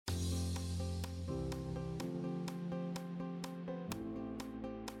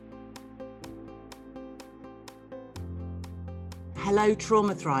Hello,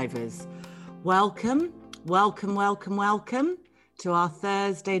 trauma thrivers. Welcome to our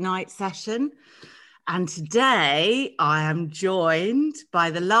Thursday night session. And today I am joined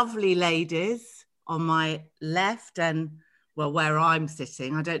by the lovely ladies on my left and, well, where I'm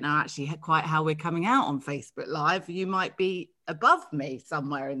sitting. I don't know actually quite how we're coming out on Facebook Live. You might be above me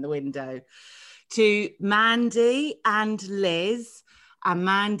somewhere in the window. To Mandy and Liz. And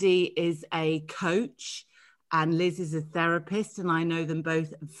Mandy is a coach and Liz is a therapist, and I know them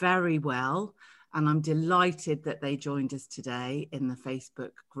both very well. And I'm delighted that they joined us today in the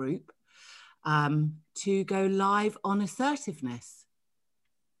Facebook group to go live on assertiveness.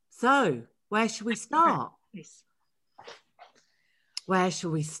 So where should we start? Where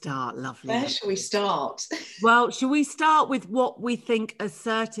shall we start, lovely? Where shall we start? Well, shall we start with what we think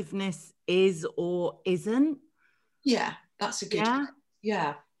assertiveness is or isn't? Yeah, that's a good one.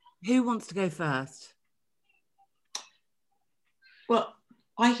 Yeah. Who wants to go first? Well,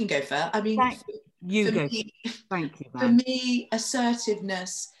 I can go first. I mean, Thank you. For me,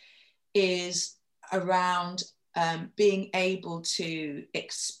 assertiveness is around being able to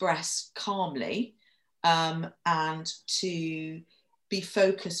express calmly and to be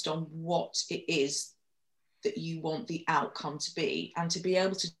focused on what it is that you want the outcome to be, and to be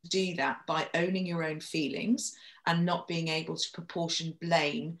able to do that by owning your own feelings and not being able to proportion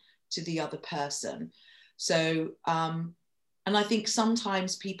blame to the other person. So, and I think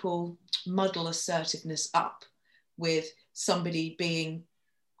sometimes people muddle assertiveness up with somebody being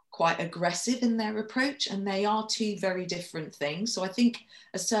quite aggressive in their approach, and they are two very different things. So I think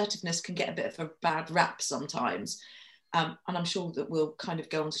assertiveness can get a bit of a bad rap sometimes. And I'm sure that we'll kind of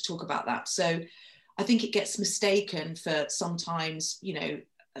go on to talk about that. So I think it gets mistaken for sometimes, you know,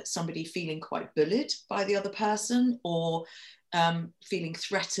 somebody feeling quite bullied by the other person, or feeling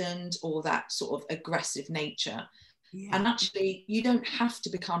threatened, or that sort of aggressive nature. Yeah. And actually, you don't have to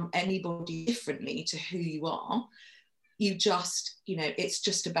become anybody differently to who you are. You just, you know, it's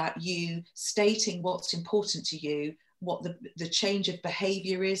just about you stating what's important to you, what the change of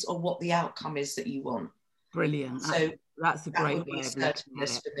behaviour is, or what the outcome is that you want. Brilliant. So that's a great way of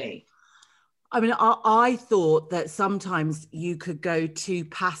assertiveness for me. I mean, I thought that sometimes you could go too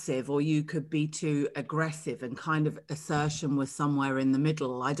passive or you could be too aggressive, and kind of assertion was somewhere in the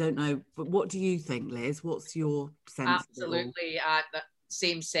middle. I don't know, but what do you think, Liz? What's your sense? Absolutely, that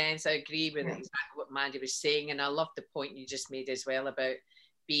same sense. I agree with exactly what Mandy was saying, and I love the point you just made as well about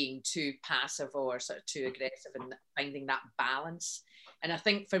being too passive or sort of too aggressive, and finding that balance. And I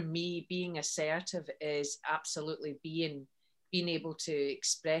think for me, being assertive is absolutely being able to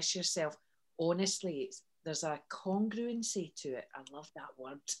express yourself honestly. There's a congruency to it. I love that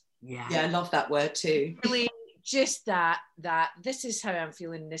word. Yeah, I love that word too. Really, just that this is how I'm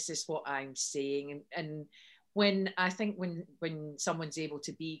feeling, this is what I'm saying. And when I think when someone's able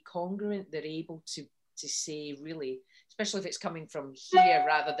to be congruent, they're able to say, really, especially if it's coming from here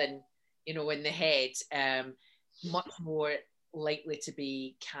rather than, you know, in the head, much more likely to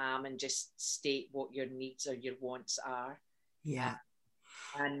be calm and just state what your needs or your wants are. Yeah.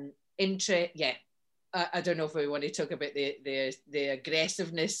 And I don't know if we want to talk about the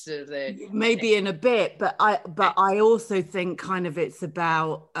aggressiveness or the maybe in a bit, but I also think kind of it's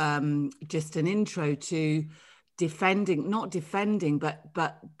about just an intro to not defending,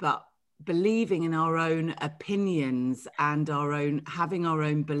 but believing in our own opinions and having our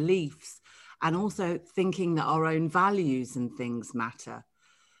own beliefs, and also thinking that our own values and things matter,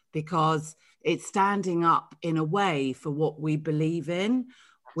 because it's standing up in a way for what we believe in,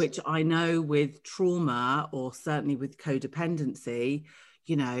 which I know with trauma, or certainly with codependency,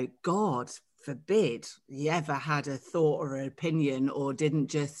 you know, God forbid you ever had a thought or an opinion, or didn't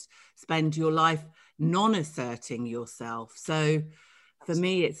just spend your life non-asserting yourself. So for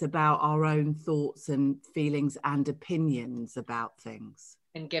me, it's about our own thoughts and feelings and opinions about things.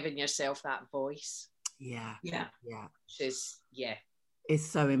 And giving yourself that voice. Yeah. Is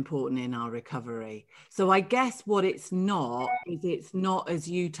so important in our recovery. So I guess what it's not, as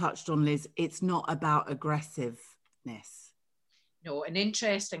you touched on, Liz, it's not about aggressiveness. No, and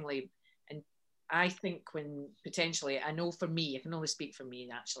interestingly, and I think when potentially, I know for me, I can only speak for me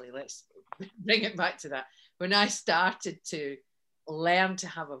actually, let's bring it back to that. When I started to learn to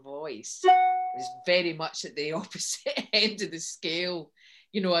have a voice, it was very much at the opposite end of the scale.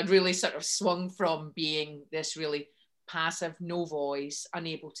 You know, I'd really sort of swung from being this really passive, no voice,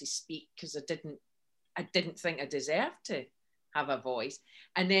 unable to speak because I didn't think I deserved to have a voice,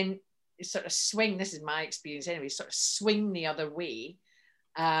 and then sort of swing, this is my experience anyway, sort of swing the other way,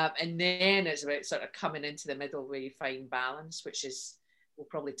 and then it's about sort of coming into the middle where you find balance, which is we'll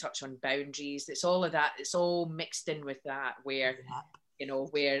probably touch on boundaries. It's all of that. It's all mixed in with that, where, you know,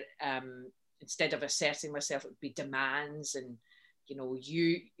 where instead of asserting myself, it would be demands, and, you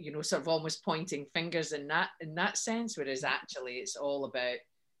know, sort of almost pointing fingers in that sense, whereas actually it's all about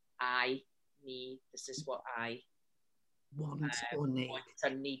I, me, this is what I want or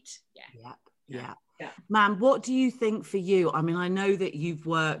need. Yeah. Man, what do you think for you? I mean, I know that you've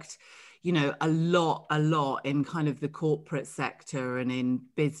worked, you know, a lot in kind of the corporate sector and in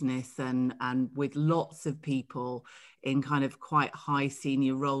business and with lots of people in kind of quite high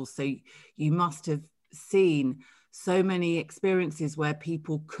senior roles. So you must have seen so many experiences where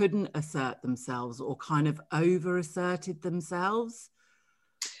people couldn't assert themselves or kind of over asserted themselves.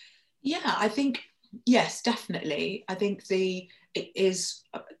 Yeah, I think, yes, definitely. I think it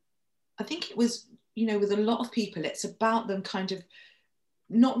was, you know, with a lot of people, it's about them kind of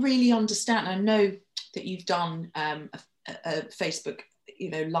not really understand. I know that you've done a Facebook,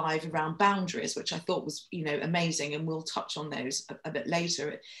 you know, live around boundaries, which I thought was, you know, amazing, and we'll touch on those a bit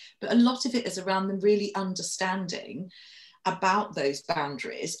later. But a lot of it is around them really understanding about those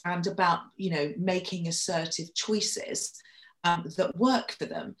boundaries and about, you know, making assertive choices that work for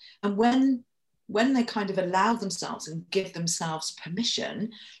them. And when they kind of allow themselves and give themselves permission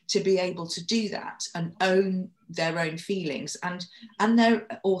to be able to do that and own their own feelings and their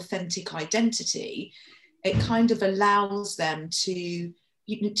authentic identity, it kind of allows them to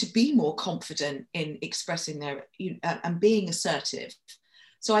be more confident in expressing their and being assertive.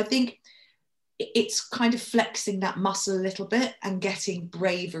 So I think it's kind of flexing that muscle a little bit and getting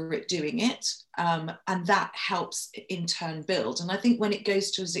braver at doing it, and that helps in turn build. And I think when it goes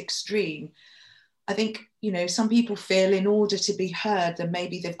to as extreme, I think, you know, some people feel in order to be heard, then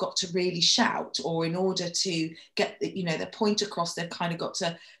maybe they've got to really shout, or in order to get, you know, their point across, they've kind of got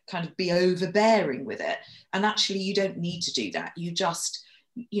to kind of be overbearing with it. And actually, you don't need to do that. You just,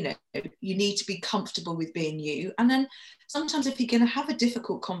 you know, you need to be comfortable with being you. And then sometimes if you're going to have a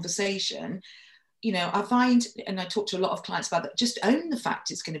difficult conversation, you know, I find, and I talk to a lot of clients about that, just own the fact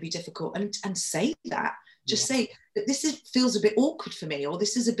it's going to be difficult and say that. Just say that feels a bit awkward for me, or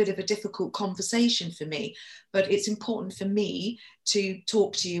this is a bit of a difficult conversation for me, but it's important for me to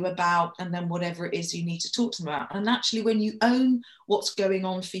talk to you about, and then whatever it is you need to talk to them about. And actually, when you own what's going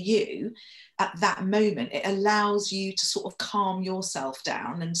on for you at that moment, it allows you to sort of calm yourself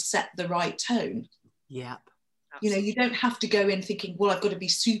down and set the right tone. Yeah. You know, you don't have to go in thinking, well, I've got to be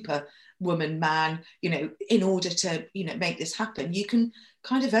super woman, man, you know, in order to, you know, make this happen. You can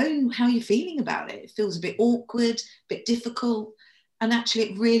kind of own how you're feeling about it. It feels a bit awkward, a bit difficult. And actually,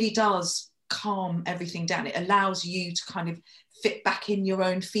 it really does calm everything down. It allows you to kind of fit back in your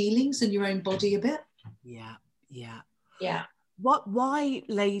own feelings and your own body a bit. Yeah. Why,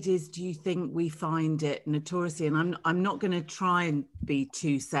 ladies, do you think we find it notoriously, and I'm not going to try and be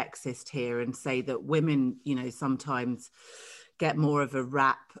too sexist here and say that women, you know, sometimes get more of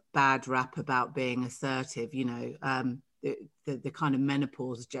a bad rap about being assertive, you know, the kind of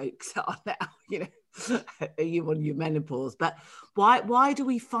menopause jokes are now, you know, are you on your menopause? But why do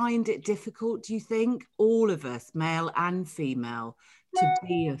we find it difficult, do you think, all of us, male and female, to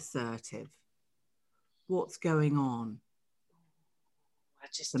be assertive? What's going on? I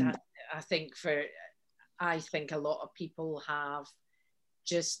think a lot of people have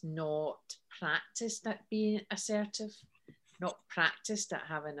just not practiced at being assertive, not practiced at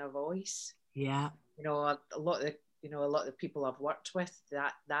having a voice. Yeah. You know, a lot of the people I've worked with,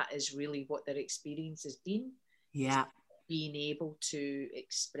 that is really what their experience has been. Yeah. Being able to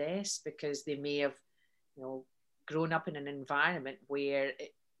express, because they may have, you know, grown up in an environment where,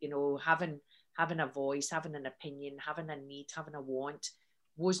 you know, having a voice, having an opinion, having a need, having a want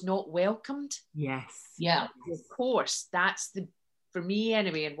was not welcomed. Yes. Yeah. Of course, for me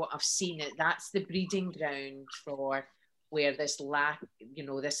anyway, and what I've seen, that's the breeding ground for where this lack, you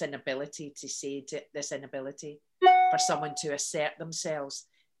know, this inability for someone to assert themselves,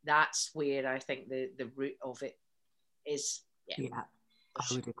 that's where I think the root of it is. Yeah, I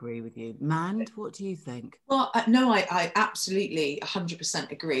would agree with you. Mand, what do you think? Well, no, I absolutely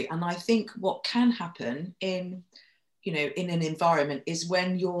 100% agree. And I think what can happen in, you know, in an environment is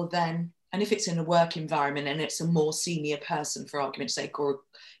when you're then, and if it's in a work environment and it's a more senior person, for argument's sake, or,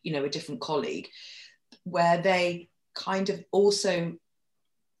 you know, a different colleague, where they kind of also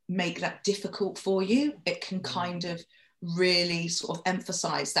make that difficult for you, it can kind of really sort of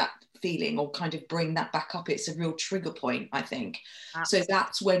emphasize that feeling or kind of bring that back up. It's a real trigger point, I think. Absolutely. So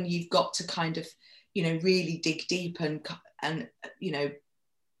that's when you've got to kind of, you know, really dig deep and you know,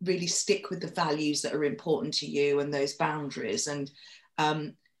 really stick with the values that are important to you and those boundaries, and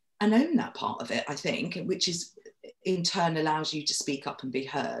own that part of it, I think, which is in turn allows you to speak up and be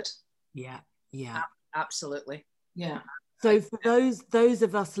heard. Yeah, yeah. Absolutely. Yeah. So for those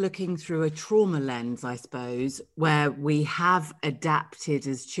of us looking through a trauma lens, I suppose, where we have adapted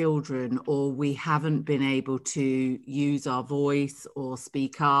as children, or we haven't been able to use our voice or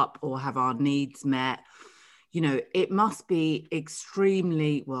speak up or have our needs met, you know, it must be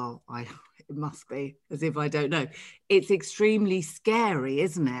extremely, well, it must be, as if I don't know. It's extremely scary,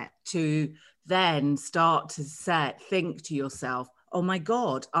 isn't it? To then start to think to yourself, oh my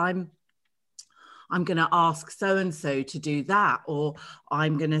God, I'm going to ask so-and-so to do that, or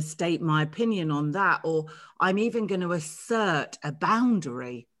I'm going to state my opinion on that, or I'm even going to assert a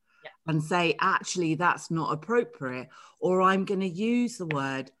boundary and say, actually, that's not appropriate, or I'm going to use the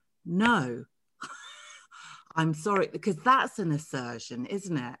word no. I'm sorry, because that's an assertion,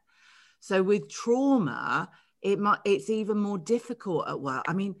 isn't it? So with trauma, it's even more difficult at work.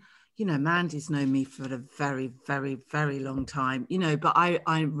 I mean, you know, Mandy's known me for a very, very, very long time, you know, but I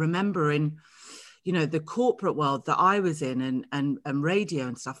remember in, you know, the corporate world that I was in and radio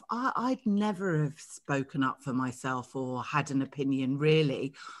and stuff, I'd never have spoken up for myself or had an opinion,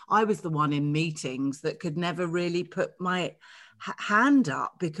 really. I was the one in meetings that could never really put my hand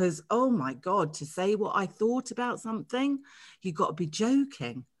up because, oh my God, to say what I thought about something, you've got to be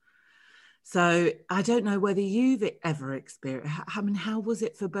joking. So I don't know whether you've ever experienced, I mean, how was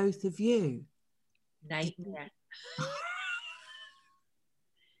it for both of you? Nightmare.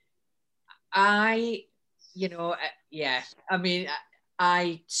 Yeah, I mean,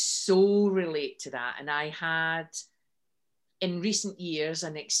 I so relate to that. And I had, in recent years,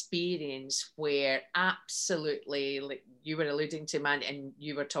 an experience where absolutely, like you were alluding to, man, and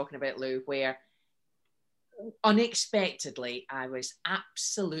you were talking about, Lou, where unexpectedly I was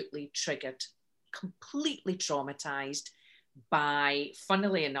absolutely triggered, completely traumatized by,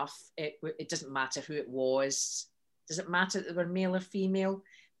 funnily enough, it doesn't matter who it was. Does it matter that they were male or female?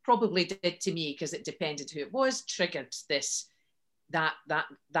 Probably did to me, because it depended who it was, triggered that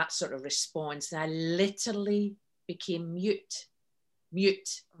sort of response. And I literally became mute.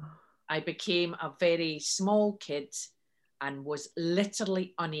 I became a very small kid and was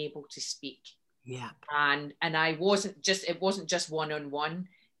literally unable to speak. Yeah. And it wasn't just one-on-one.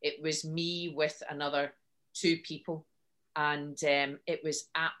 It was me with another two people. And it was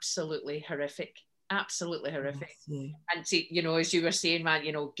absolutely horrific. Absolutely horrific. Yes, and to, you know, as you were saying, man,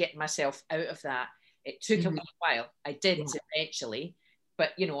 you know, getting myself out of that, it took a wee while. I did eventually,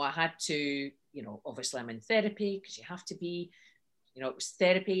 but, you know, I had to, you know, obviously I'm in therapy because you have to be, you know, it was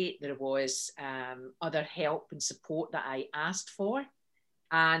therapy. There was other help and support that I asked for,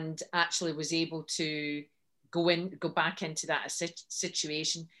 and actually was able to go back into that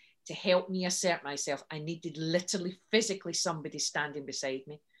situation to help me assert myself. I needed literally physically somebody standing beside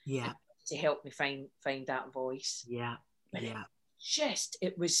me. Yeah. To help me find that voice. Yeah. And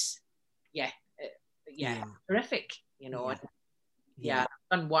it was horrific, you know. I've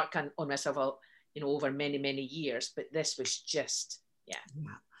done work on myself, you know, over many, many years, but this was just,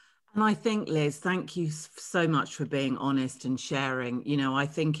 And I think, Liz, thank you so much for being honest and sharing. You know, I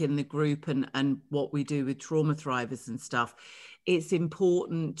think in the group and what we do with trauma thrivers and stuff, it's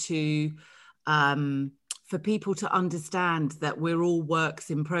important to for people to understand that we're all works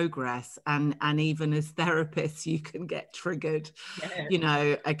in progress, and even as therapists you can get triggered, you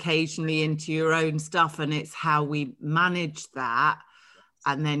know, occasionally into your own stuff, and it's how we manage that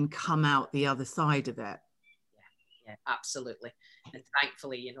and then come out the other side of it. Yeah, absolutely. And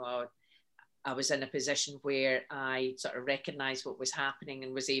thankfully, you know, I was in a position where I sort of recognized what was happening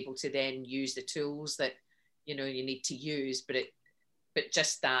and was able to then use the tools that, you know, you need to use, but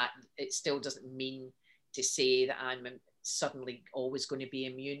just that, it still doesn't mean to say that I'm suddenly always going to be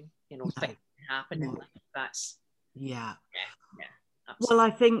immune. You know, things happen, and that's well, I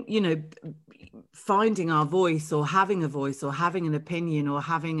think, you know, finding our voice or having an opinion or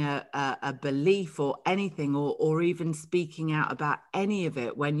having a belief or anything, or even speaking out about any of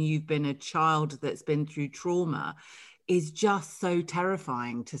it when you've been a child that's been through trauma is just so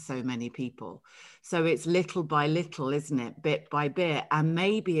terrifying to so many people. So it's little by little, isn't it? Bit by bit. And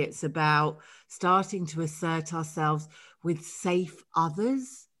maybe it's about starting to assert ourselves with safe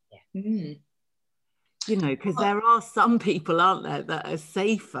others. Yeah. Mm-hmm. You know, because there are some people, aren't there, that are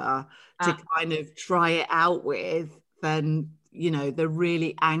safer to kind of try it out with than, you know, the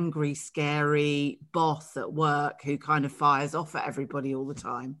really angry, scary boss at work who kind of fires off at everybody all the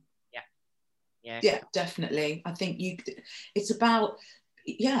time. Yeah, definitely. I think it's about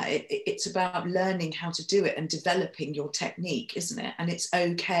learning how to do it and developing your technique, isn't it? And it's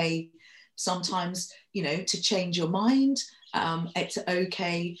okay sometimes, you know, to change your mind. It's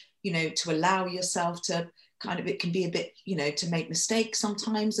okay, you know, to allow yourself to kind of, it can be a bit, you know, to make mistakes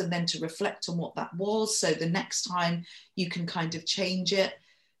sometimes, and then to reflect on what that was, so the next time you can kind of change it,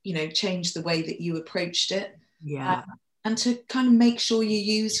 you know, change the way that you approached it. Yeah. And to kind of make sure you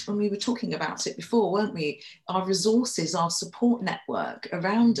use, when we were talking about it before, weren't we, our resources, our support network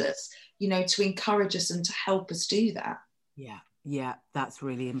around us, you know, to encourage us and to help us do that. Yeah, yeah, that's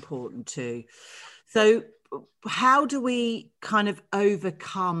really important too. So how do we kind of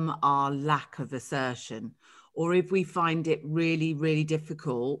overcome our lack of assertion? Or if we find it really, really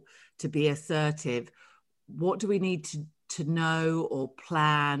difficult to be assertive, what do we need to know or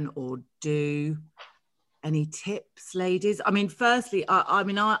plan or do? Any tips, ladies? I mean, firstly,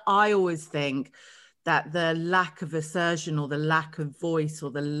 I always think that the lack of assertion or the lack of voice or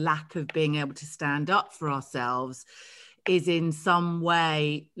the lack of being able to stand up for ourselves is in some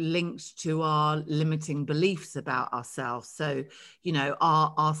way linked to our limiting beliefs about ourselves. So, you know,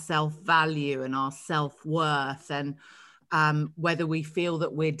 our self-value and our self-worth, and whether we feel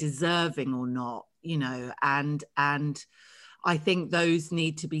that we're deserving or not, you know, and I think those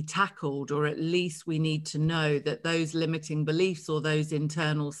need to be tackled, or at least we need to know that those limiting beliefs or those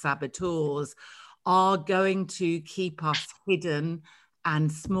internal saboteurs are going to keep us hidden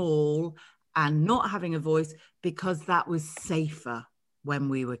and small and not having a voice, because that was safer when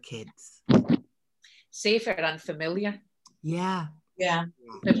we were kids. Safer and familiar. Yeah. Yeah.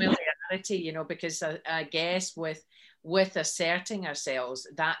 Familiarity, you know, because I guess with asserting ourselves,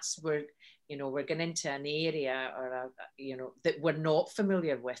 that's where, you know, we're going into an area or you know, that we're not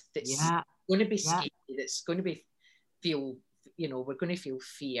familiar with, that's going to be scary, that's going to feel, you know, we're going to feel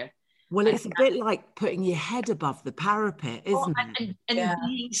fear. Well, it's a bit like putting your head above the parapet, isn't it? And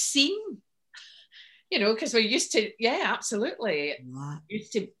being seen, you know, because we're used to, absolutely.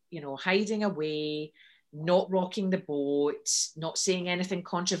 Used to, you know, hiding away, not rocking the boat, not saying anything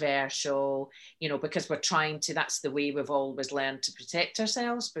controversial, you know, because we're trying to, that's the way we've always learned to protect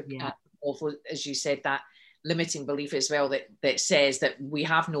ourselves. But also, as you said, that limiting belief as well, that says that we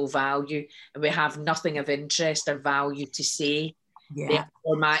have no value and we have nothing of interest or value to say.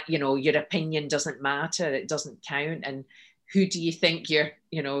 Therefore, you know, your opinion doesn't matter, it doesn't count. And who do you think you're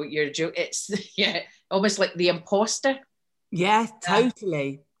it's almost like the imposter.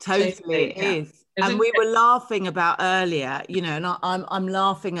 Totally it is. And we were laughing about earlier, you know, and I'm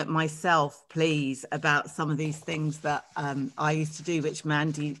laughing at myself, please, about some of these things that I used to do, which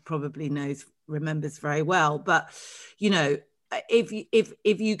Mandy probably remembers very well. But, you know,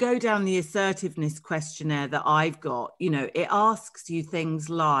 if you go down the assertiveness questionnaire that I've got, you know, it asks you things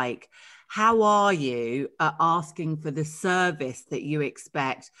like, how are you at asking for the service that you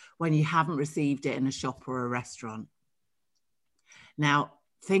expect when you haven't received it in a shop or a restaurant? Now,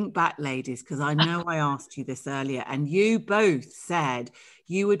 think back, ladies, because I know I asked you this earlier, and you both said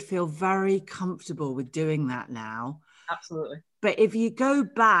you would feel very comfortable with doing that now. Absolutely. But if you go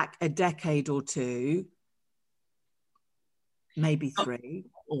back a decade or two, maybe 3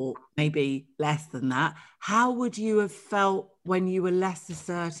 or maybe less than that, how would you have felt when you were less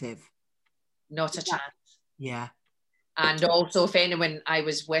assertive? Not a chance. Yeah. And also, if anyone I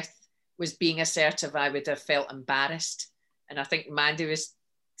was with was being assertive, I would have felt embarrassed. And I think Mandy was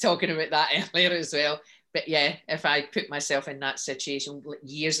talking about that earlier as well. But yeah, if I put myself in that situation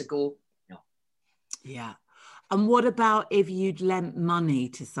years ago, no. Yeah. And what about if you'd lent money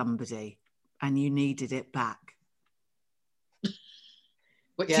to somebody and you needed it back?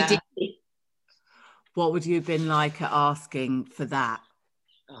 Today, what would you have been like at asking for that?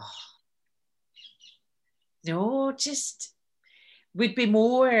 Oh. No, just would be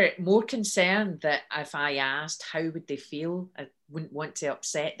more concerned that if I asked, how would they feel? I wouldn't want to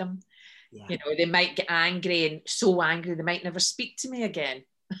upset them. Yeah. You know, they might get angry, and so angry they might never speak to me again.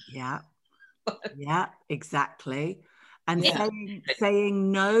 Yeah, exactly. And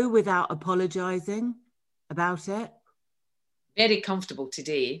saying no without apologizing about it. Very comfortable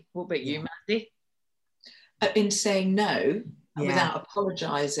today. What about you, Mandy? In saying no without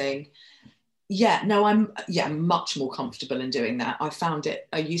apologizing. I'm much more comfortable in doing that.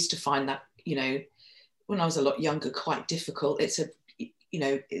 I used to find that, you know, when I was a lot younger, quite difficult.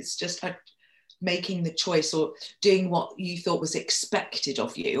 It's just like making the choice or doing what you thought was expected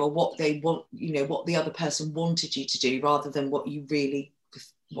of you, or what they want, you know, what the other person wanted you to do, rather than what you really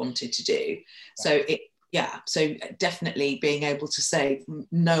wanted to do. So so definitely being able to say,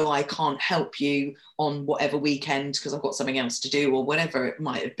 no, I can't help you on whatever weekend because I've got something else to do, or whatever it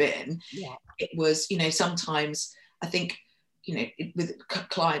might have been. It was, you know, sometimes I think, you know, with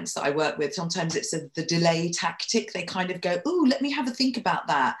clients that I work with, sometimes it's the delay tactic. They kind of go, oh, let me have a think about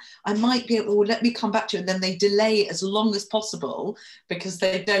that. I might be able, or let me come back to it. And then they delay it as long as possible because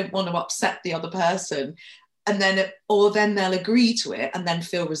they don't want to upset the other person. and then they'll agree to it and then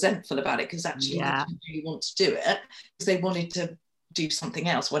feel resentful about it because actually they didn't really want to do it because they wanted to do something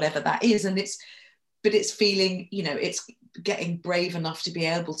else, whatever that is. And it's feeling, it's getting brave enough to be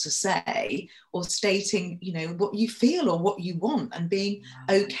able to say or stating, what you feel or what you want and being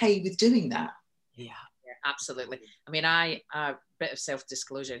okay with doing that. Yeah, absolutely. I mean, a bit of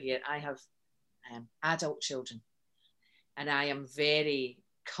self-disclosure here. I have adult children, and I am very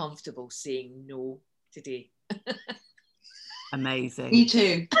comfortable saying no today. Amazing. Me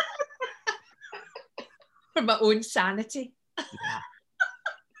too. For my own sanity.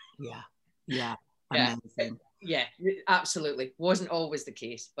 Yeah. Amazing. Yeah, absolutely. Wasn't always the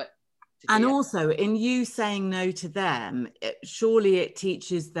case, but today, and also in you saying no to them, surely it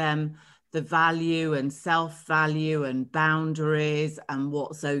teaches them the value and self-value and boundaries and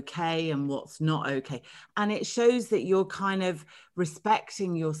what's okay and what's not okay. And it shows that you're kind of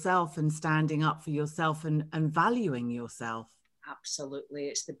respecting yourself and standing up for yourself and valuing yourself. Absolutely.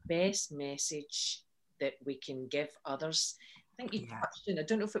 It's the best message that we can give others. I think you touched on, I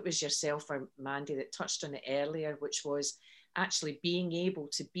don't know if it was yourself or Mandy that touched on it earlier, which was actually being able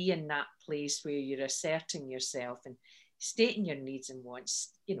to be in that place where you're asserting yourself and stating your needs and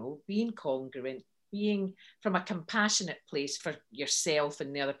wants, being congruent, being from a compassionate place for yourself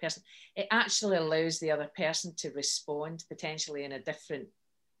and the other person. It actually allows the other person to respond potentially in a different,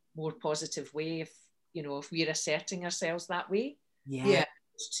 more positive way if we're asserting ourselves that way.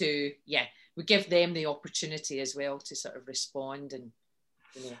 We give them the opportunity as well to sort of respond and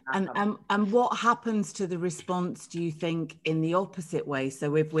what happens to the response, do you think, in the opposite way?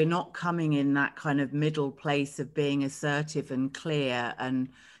 So if we're not coming in that kind of middle place of being assertive and clear and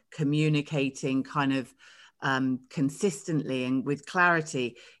communicating kind of consistently and with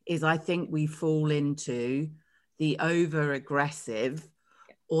clarity, is I think we fall into the over aggressive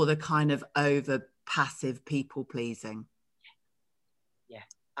or the kind of over passive people pleasing.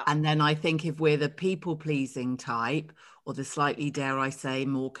 And then I think if we're the people pleasing type, or the slightly, dare I say,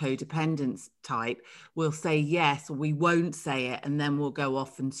 more codependent type, we'll say yes, or we won't say it, and then we'll go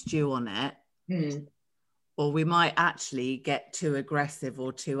off and stew on it. Or we might actually get too aggressive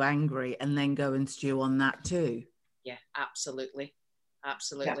or too angry and then go and stew on that too. Yeah, absolutely.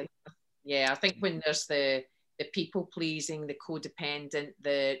 Yeah, I think when there's the people pleasing, the codependent,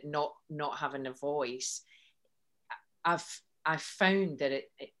 the not having a voice, I've found that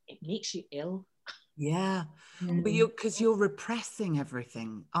it makes you ill. Yeah, but because you're repressing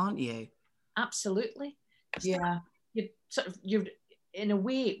everything, aren't you? Absolutely. Yeah. You're in a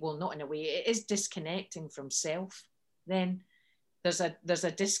way, well, not in a way, it is disconnecting from self. Then there's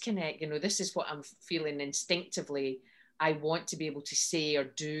a disconnect. This is what I'm feeling instinctively. I want to be able to say or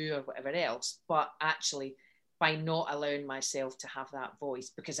do or whatever else, but actually, by not allowing myself to have that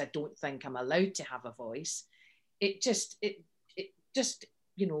voice, because I don't think I'm allowed to have a voice, it just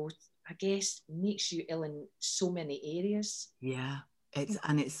I guess makes you ill in so many areas. Yeah, it's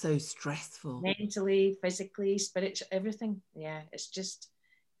so stressful, mentally, physically, spiritually, everything. Yeah, it's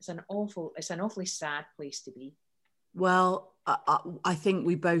an awfully sad place to be. Well, I think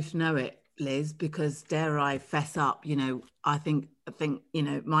we both know it, Liz, because dare I fess up, I think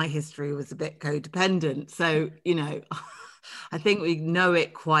my history was a bit codependent, so I think we know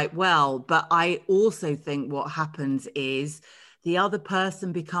it quite well. But I also think what happens is the other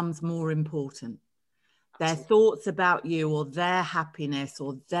person becomes more important. Their thoughts about you or their happiness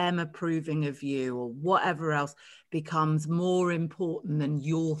or them approving of you or whatever else becomes more important than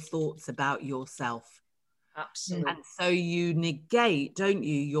your thoughts about yourself. Absolutely. And so you negate, don't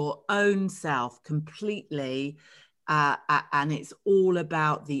you, your own self completely, and it's all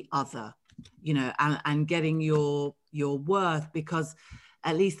about the other, and getting your worth, because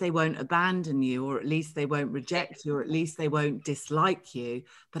at least they won't abandon you, or at least they won't reject you, or at least they won't dislike you.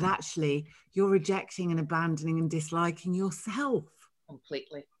 But actually, you're rejecting and abandoning and disliking yourself.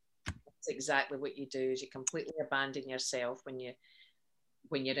 Completely. That's exactly what you do, is you completely abandon yourself when you're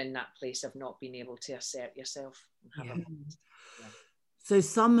in that place of not being able to assert yourself. So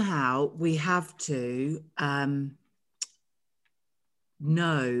somehow we have to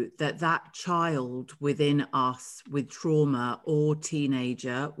know that child within us with trauma, or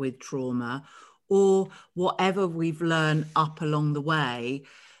teenager with trauma, or whatever we've learned up along the way,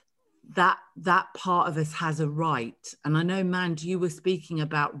 that part of us has a right. And I know, Mandy, you were speaking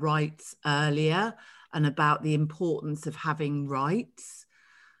about rights earlier and about the importance of having rights.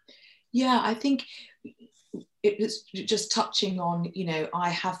 Yeah, I think it was just touching on, I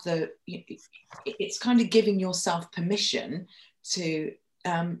have it's kind of giving yourself permission to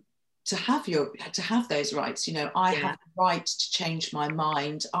have those rights. You know, I have the right to change my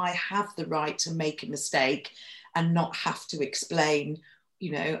mind. I have the right to make a mistake and not have to explain.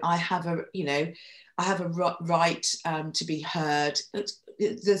 You know, I have a right to be heard.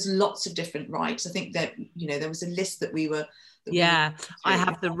 There's lots of different rights. I think that, you know, there was a list that we were. I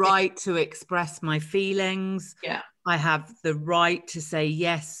have the right to express my feelings. Yeah. I have the right to say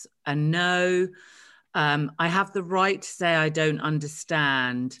yes and no. I have the right to say I don't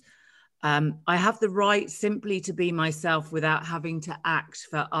understand. I have the right simply to be myself without having to act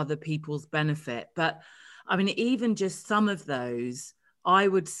for other people's benefit. But I mean, even just some of those, I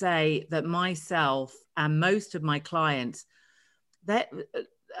would say that myself and most of my clients, that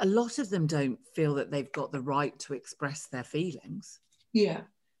a lot of them don't feel that they've got the right to express their feelings. Yeah.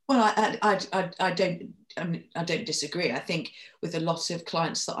 Well, I don't disagree. I think with a lot of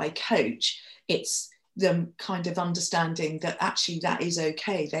clients that I coach, it's them kind of understanding that actually that is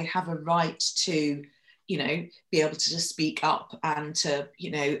okay. They have a right to, you know, be able to just speak up and to,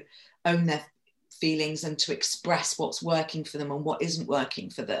 you know, own their feelings and to express what's working for them and what isn't working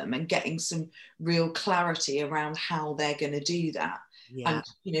for them, and getting some real clarity around how they're going to do that. And,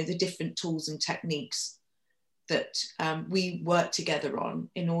 you know, the different tools and techniques that we work together on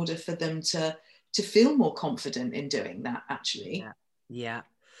in order for them to feel more confident in doing that, actually.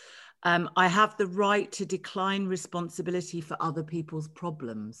 I have the right to decline responsibility for other people's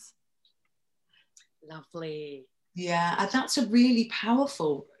problems. Lovely. Yeah, and that's a really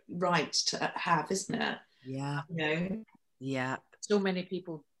powerful right to have, isn't it? Yeah. You know? Yeah. So many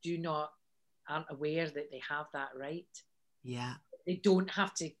people aren't aware that they have that right. Yeah. They don't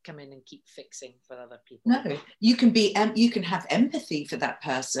have to come in and keep fixing for other people. No, you can have empathy for that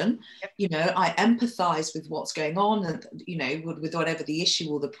person. Yep. You know, I empathize with what's going on, and, you know, with whatever the issue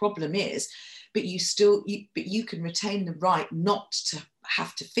or the problem is, but you can retain the right not to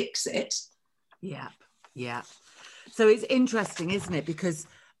have to fix it. Yeah. So it's interesting, isn't it? Because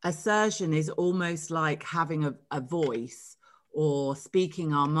assertion is almost like having a voice, or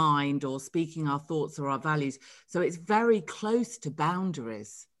speaking our mind, or speaking our thoughts or our values. So it's very close to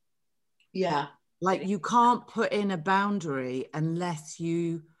boundaries. Yeah. Like, you can't put in a boundary unless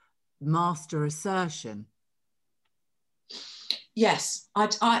you master assertion. Yes,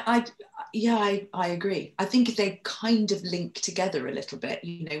 I agree. I think they kind of link together a little bit.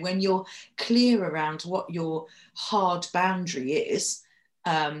 You know, when you're clear around what your hard boundary is,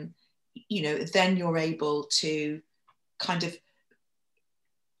 you know, then you're able to kind of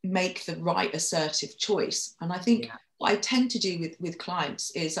make the right assertive choice. And I think what I tend to do with clients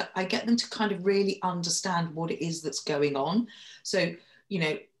is I get them to kind of really understand what it is that's going on. So, you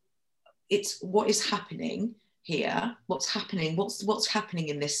know, it's what is happening here, what's happening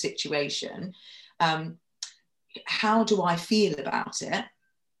in this situation, how do I feel about it,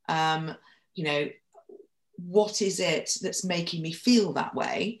 you know, what is it that's making me feel that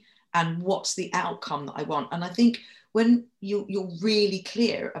way, and what's the outcome that I want. And I think when you're really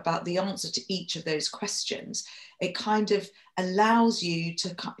clear about the answer to each of those questions, it kind of allows you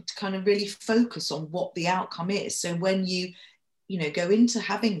to kind of really focus on what the outcome is. So when you know, go into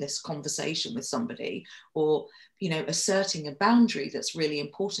having this conversation with somebody, or, you know, asserting a boundary that's really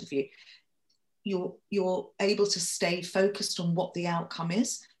important for you, you're able to stay focused on what the outcome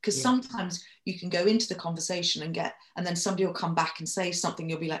is. Because sometimes you can go into the conversation and then somebody will come back and say something,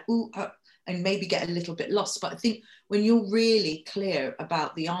 you'll be like, ooh, and maybe get a little bit lost. But I think when you're really clear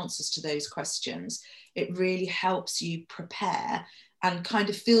about the answers to those questions, it really helps you prepare and kind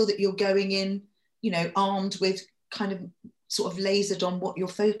of feel that you're going in, you know, armed with kind of sort of lasered on what your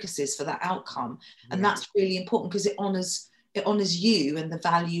focus is for that outcome. And that's really important, because it honors you and the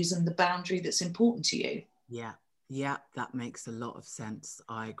values and the boundary that's important to you. Yeah, that makes a lot of sense.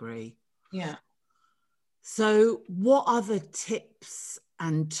 I agree. Yeah. So what other tips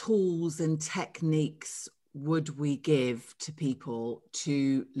and tools and techniques would we give to people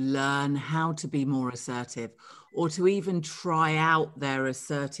to learn how to be more assertive, or to even try out their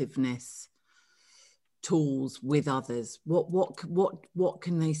assertiveness tools with others? What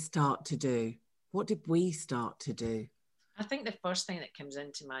can they start to do? What did we start to do? I think the first thing that comes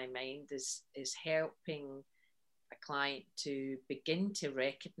into my mind is helping a client to begin to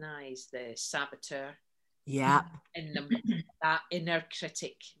recognize the saboteur in them, that inner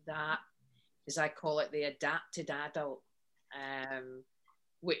critic, that, as I call it, the adapted adult,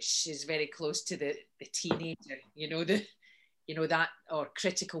 which is very close to the teenager, that, or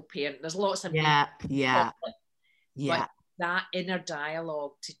critical parent. There's lots of but that inner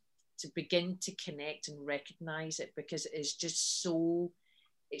dialogue, to begin to connect and recognize it, because it's just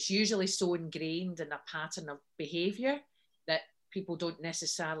it's usually so ingrained in a pattern of behavior that people don't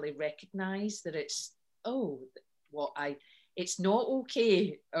necessarily recognize that it's, oh, it's not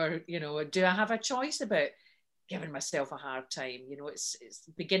okay, or, you know, do I have a choice about giving myself a hard time? You know, it's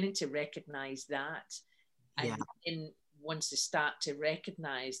beginning to recognize that. And then once they start to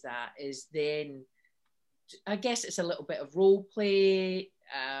recognize that, is then, I guess it's a little bit of role play,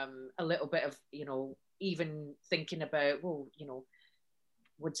 a little bit of, you know, even thinking about, well, you know,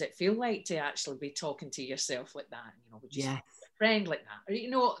 what does it feel like to actually be talking to yourself like that? You know, would you say to a friend like that? Or, you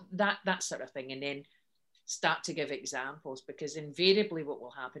know, that sort of thing. And then start to give examples, because invariably what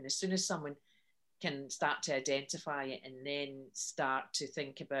will happen as soon as someone can start to identify it and then start to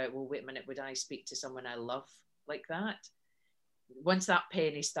think about, well, wait a minute, would I speak to someone I love like that? Once that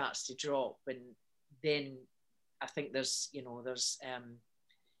penny starts to drop, and then I think there's, you know,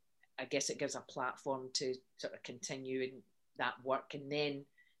 I guess it gives a platform to sort of continue in that work, and then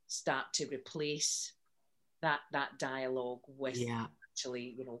start to replace that dialogue with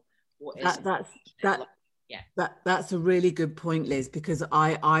actually, you know, what is that's a really good point, Liz, because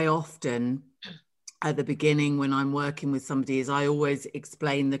I often, at the beginning when I'm working with somebody, is I always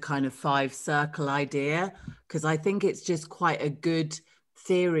explain the kind of 5 circle idea, because I think it's just quite a good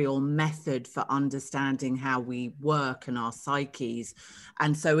theory or method for understanding how we work and our psyches.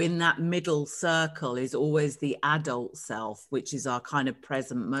 And so in that middle circle is always the adult self, which is our kind of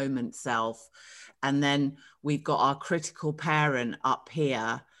present moment self. And then we've got our critical parent up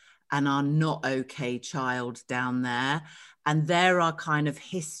here and our not okay child down there. And there are kind of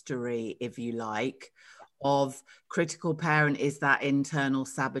history, if you like, of critical parent is that internal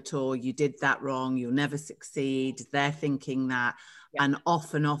saboteur. You did that wrong. You'll never succeed. They're thinking that. And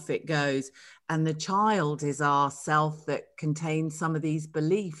off and off it goes. And the child is our self that contains some of these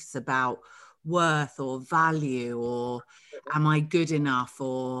beliefs about worth or value, or am I good enough,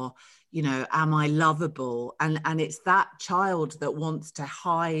 or, you know, am I lovable? And it's that child that wants to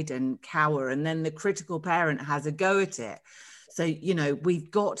hide and cower. And then the critical parent has a go at it. So, you know, we've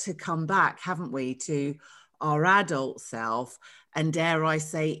got to come back, haven't we, to our adult self, and dare I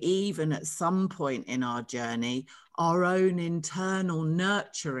say, even at some point in our journey, our own internal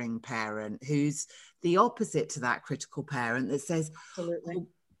nurturing parent, who's the opposite to that critical parent that says, oh,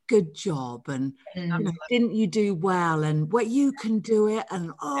 good job, and you know, didn't you do well, and well, you can do it,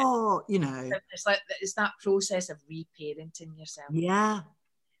 and oh, you know, it's that process of reparenting yourself,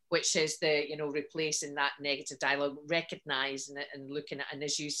 which is the, you know, replacing that negative dialogue, recognizing it and looking at, and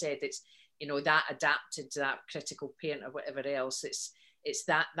as you said, it's, you know, that adapted to that critical parent or whatever else, it's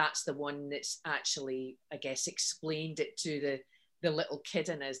that's the one that's actually, I guess, explained it to the little kid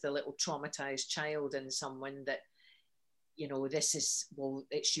in us, the little traumatized child, and someone that, you know, this is, well,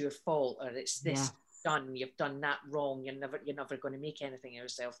 it's your fault, or it's this done, you've done that wrong, you're never going to make anything of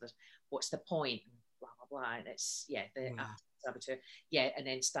yourself, what's the point, blah blah blah. And it's the saboteur, and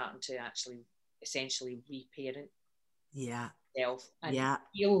then starting to actually essentially reparent self and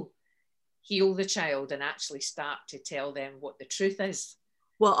heal the child, and actually start to tell them what the truth is.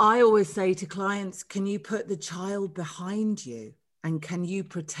 Well, I always say to clients, can you put the child behind you, and can you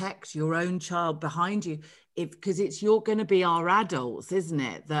protect your own child behind you? Because you're going to be our adults, isn't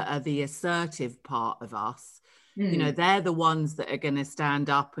it, that are the assertive part of us. You know, they're the ones that are going to stand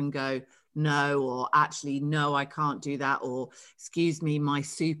up and go, no, or actually, no, I can't do that, or excuse me, my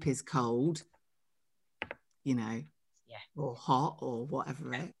soup is cold, you know, or hot, or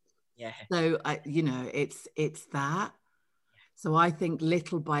whatever it. So, you know, it's that. So I think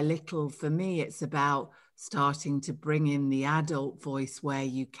little by little, for me, it's about starting to bring in the adult voice where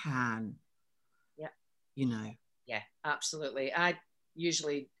you can. You know. Yeah, absolutely. I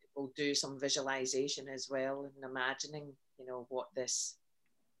usually will do some visualization as well, and imagining, you know, what this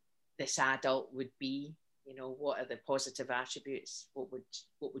adult would be. You know, what are the positive attributes? What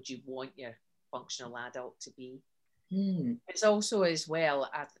would you want your functional adult to be? It's also, as well,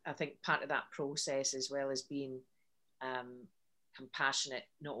 I think part of that process, as well as being compassionate,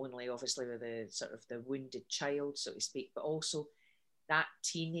 not only obviously with the sort of the wounded child, so to speak, but also that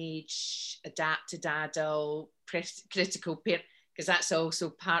teenage adapted adult critical parent, because that's also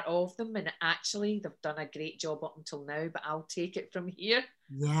part of them, and actually they've done a great job up until now, but I'll take it from here.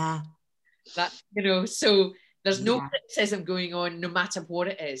 That, you know, so there's no criticism going on, no matter what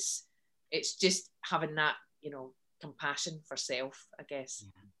it is. It's just having that, you know, compassion for self, I guess.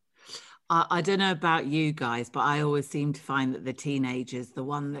 I don't know about you guys, but I always seem to find that the teenager's the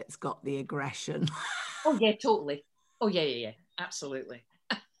one that's got the aggression. Oh yeah, totally. Oh yeah, absolutely.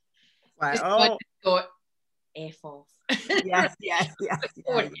 Right. Oh, got F off. Yes.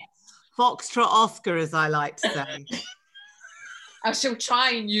 Foxtrot Oscar, as I like to say. I shall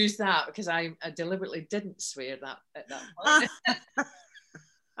try and use that, because I deliberately didn't swear that at that point.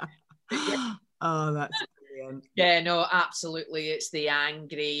 Yeah. Oh, that's brilliant. Yeah, no, absolutely. It's the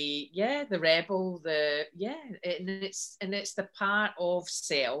angry, the rebel, and it's the part of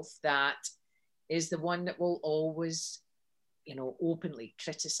self that is the one that will always, openly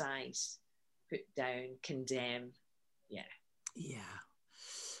criticize, put down, condemn. Yeah.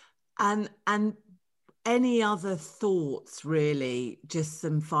 And any other thoughts, really, just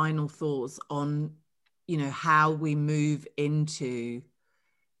some final thoughts on, how we move into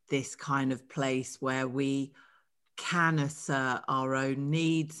this kind of place where we can assert our own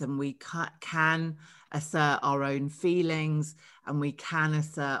needs, and we can assert our own feelings, and we can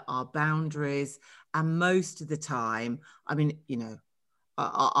assert our boundaries. And most of the time, I mean,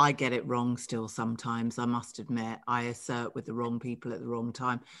 I get it wrong still sometimes, I must admit. I assert with the wrong people at the wrong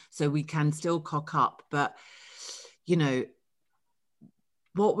time. So we can still cock up. But,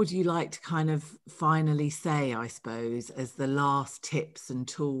 what would you like to kind of finally say, I suppose, as the last tips and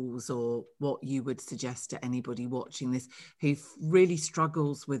tools, or what you would suggest to anybody watching this who really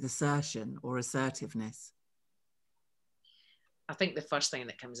struggles with assertion or assertiveness? I think the first thing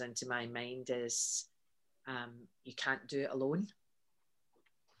that comes into my mind is you can't do it alone.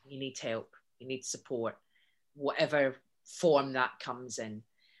 You need help. You need support, whatever form that comes in.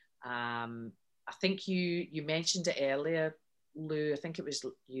 I think you mentioned it earlier, Lou. I think it was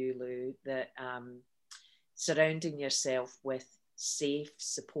you, Lou, that surrounding yourself with safe,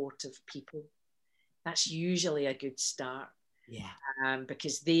 supportive people, that's usually a good start. Yeah.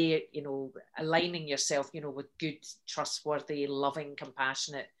 Because they, aligning yourself, with good, trustworthy, loving,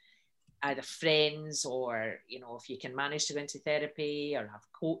 compassionate, either friends, or, if you can manage to go into therapy or have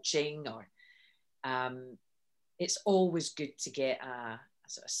coaching, or it's always good to get a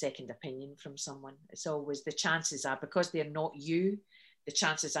sort of second opinion from someone. It's always, the chances are, because they're not you, the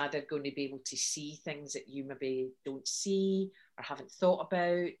chances are they're going to be able to see things that you maybe don't see or haven't thought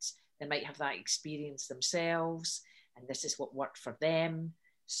about. They might have that experience themselves, and this is what worked for them.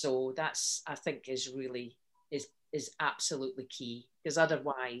 So that's, I think, is really is absolutely key, because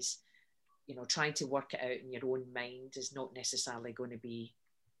otherwise, trying to work it out in your own mind is not necessarily going to be,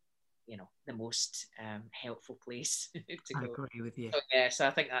 the most helpful place to go. I agree with you. So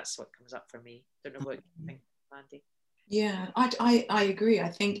I think that's what comes up for me. Don't know what you think, Mandy. Yeah, I agree. I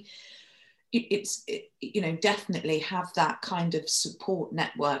think it's definitely have that kind of support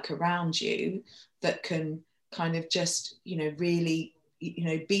network around you that can kind of just really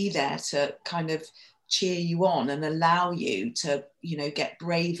be there to kind of cheer you on and allow you to get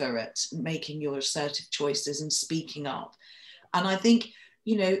braver at making your assertive choices and speaking up. And I think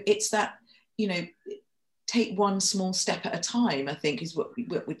it's that take one small step at a time, I think, is what we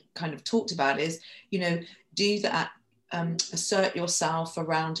kind of talked about, is do that. Assert yourself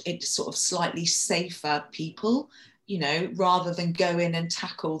around it, sort of slightly safer people, rather than go in and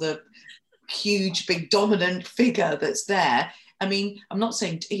tackle the huge, big, dominant figure that's there. I mean, I'm not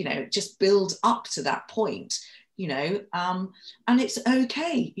saying, just build up to that point, and it's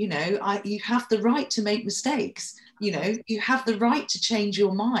okay. You have the right to make mistakes. You have the right to change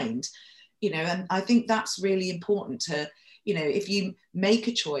your mind, and I think that's really important to, if you make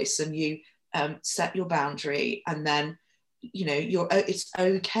a choice and you set your boundary, and then it's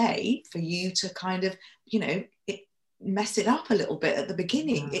okay for you to kind of mess it up a little bit at the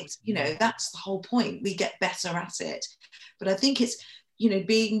beginning. It's that's the whole point. We get better at it. But I think it's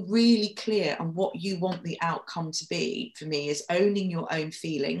being really clear on what you want the outcome to be, for me, is owning your own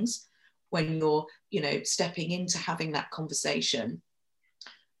feelings when you're stepping into having that conversation.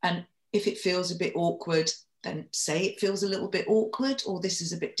 And if it feels a bit awkward, then say it feels a little bit awkward, or this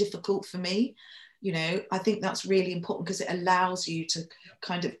is a bit difficult for me. I think that's really important, because it allows you to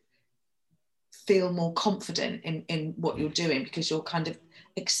kind of feel more confident in what you're doing, because you're kind of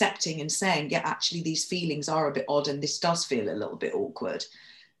accepting and saying, yeah, actually these feelings are a bit odd and this does feel a little bit awkward.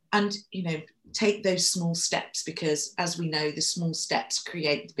 And take those small steps, because as we know, the small steps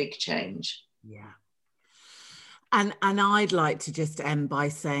create the big change. Yeah. And I'd like to just end by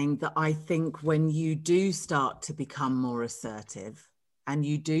saying that I think when you do start to become more assertive, and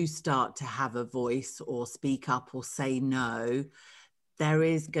you do start to have a voice or speak up or say no, there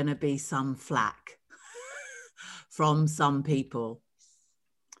is going to be some flack from some people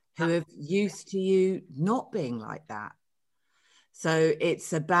who are used to you not being like that. So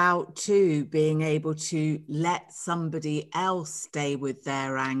it's about being able to let somebody else stay with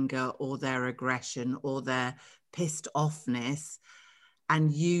their anger or their aggression or their pissed offness,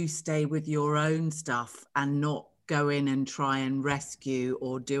 and you stay with your own stuff and not go in and try and rescue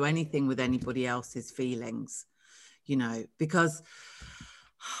or do anything with anybody else's feelings. you know, because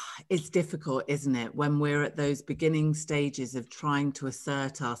it's difficult, isn't it, when we're at those beginning stages of trying to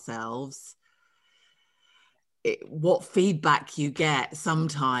assert ourselves. What feedback you get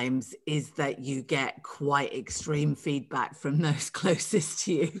sometimes is that you get quite extreme feedback from those closest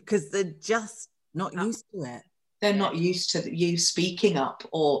to you, because they're just not used to it. They're not used to you speaking up,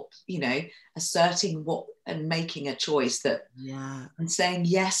 or, you know, asserting what and making a choice that, and saying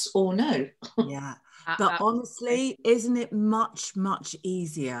yes or no. Yeah. But honestly, isn't it much, much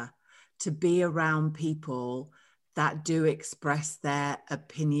easier to be around people that do express their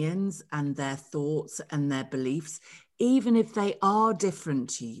opinions and their thoughts and their beliefs, even if they are different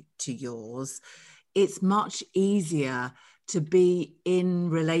to yours? It's much easier to be in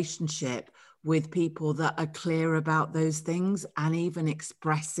relationship with people that are clear about those things and even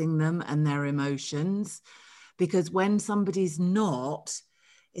expressing them and their emotions. Because when somebody's not,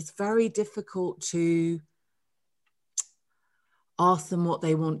 it's very difficult to ask them what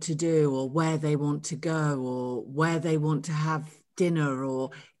they want to do, or where they want to go, or where they want to have dinner, or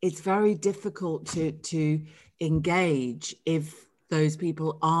it's very difficult to engage if those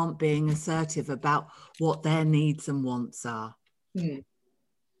people aren't being assertive about what their needs and wants are.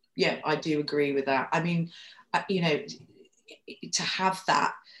 Yeah, I do agree with that. I mean, you know, to have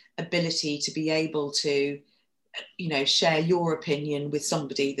that ability to be able to, you know, share your opinion with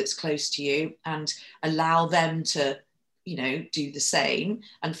somebody that's close to you and allow them to, you know, do the same,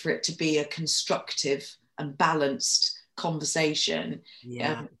 and for it to be a constructive and balanced conversation,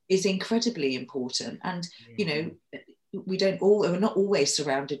 is incredibly important. And you know, we're not always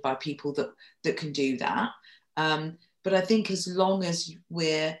surrounded by people that can do that, but I think as long as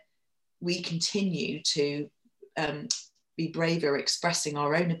we continue to be braver expressing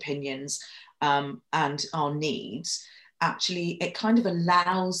our own opinions and our needs, actually it kind of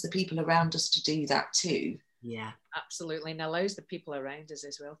allows the people around us to do that too. Yeah, absolutely. And allows the people around us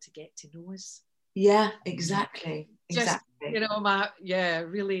as well to get to know us. Yeah, exactly. Just, you know,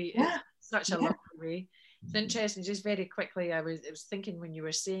 really, it's such a lovely way. It's interesting. Just very quickly, I was thinking when you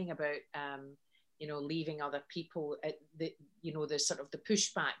were saying about you know, leaving other people at the, you know, the sort of the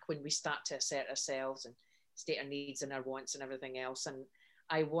pushback when we start to assert ourselves and state our needs and our wants and everything else. And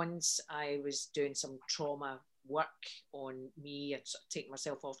I was doing some trauma work on me. I'd sort of taken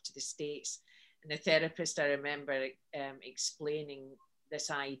myself off to the States, and the therapist, I remember explaining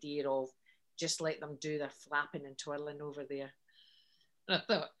this idea of just let them do their flapping and twirling over there. And I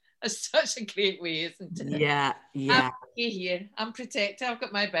thought, that's such a great way, isn't it? Yeah. I'm okay here. I'm protected. I've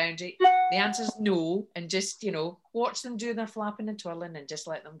got my boundary. The answer's no, and just, you know, watch them do their flapping and twirling and just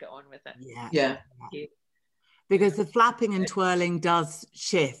let them get on with it. Yeah. Okay. Because the flapping and twirling does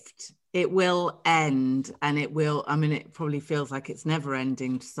shift. It will end, and it will, I mean, it probably feels like it's never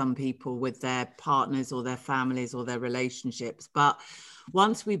ending to some people with their partners or their families or their relationships. But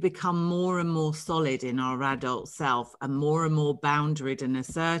once we become more and more solid in our adult self and more boundaried and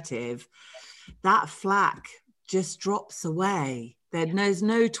assertive, that flack just drops away. There's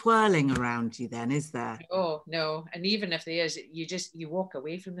no twirling around you then, is there? Oh, no. And even if there is, you walk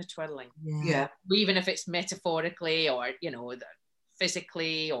away from the twirling. Yeah. Even if it's metaphorically or, you know,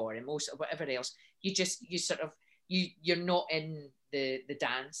 physically or emotionally, whatever else, you're not in the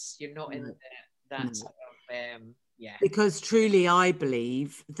dance. You're not in that sort of, Because truly, I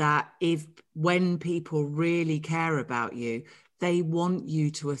believe that when people really care about you, they want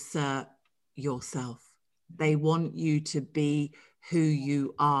you to assert yourself. They want you to be who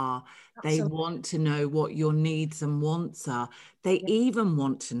you are. Absolutely. They want to know what your needs and wants are. They even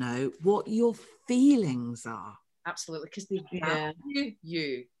want to know what your feelings are. Absolutely, because they value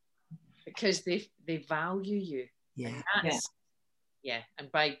you. Because they value you. Yeah.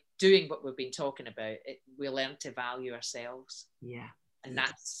 And by doing what we've been talking about, we learn to value ourselves. Yeah. And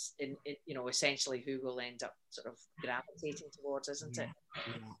that's you know, essentially who we'll end up sort of gravitating towards, isn't it?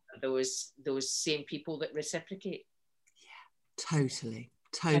 Yeah. Those same people that reciprocate. Yeah,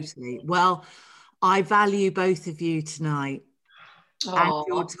 totally. Well, I value both of you tonight. And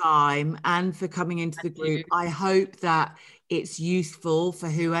your time, and for coming into the group. I hope that it's useful for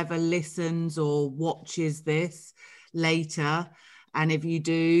whoever listens or watches this later. And if you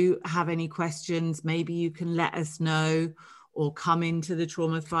do have any questions, maybe you can let us know, or come into the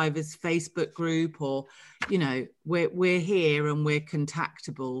Trauma Thrivers Facebook group, or, you know, we're here and we're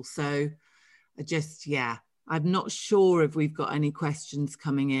contactable. So I'm not sure if we've got any questions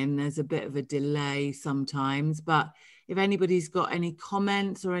coming in. There's a bit of a delay sometimes, but if anybody's got any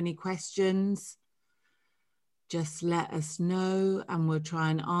comments or any questions, just let us know and we'll try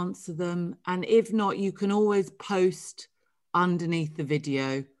and answer them. And if not, you can always post underneath the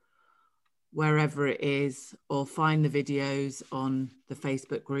video wherever it is, or find the videos on the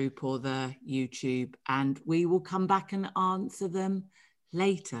Facebook group or the YouTube, and we will come back and answer them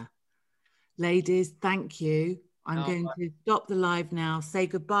later. Ladies, thank you. I'm going to stop the live now, say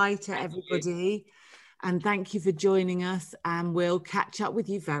goodbye to everybody, and thank you for joining us, and we'll catch up with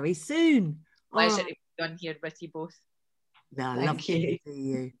you very soon. Pleasure to be on here with you both. Lovely to see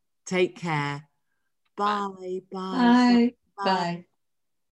you. Take care. Bye. Bye. Bye. Bye. Bye.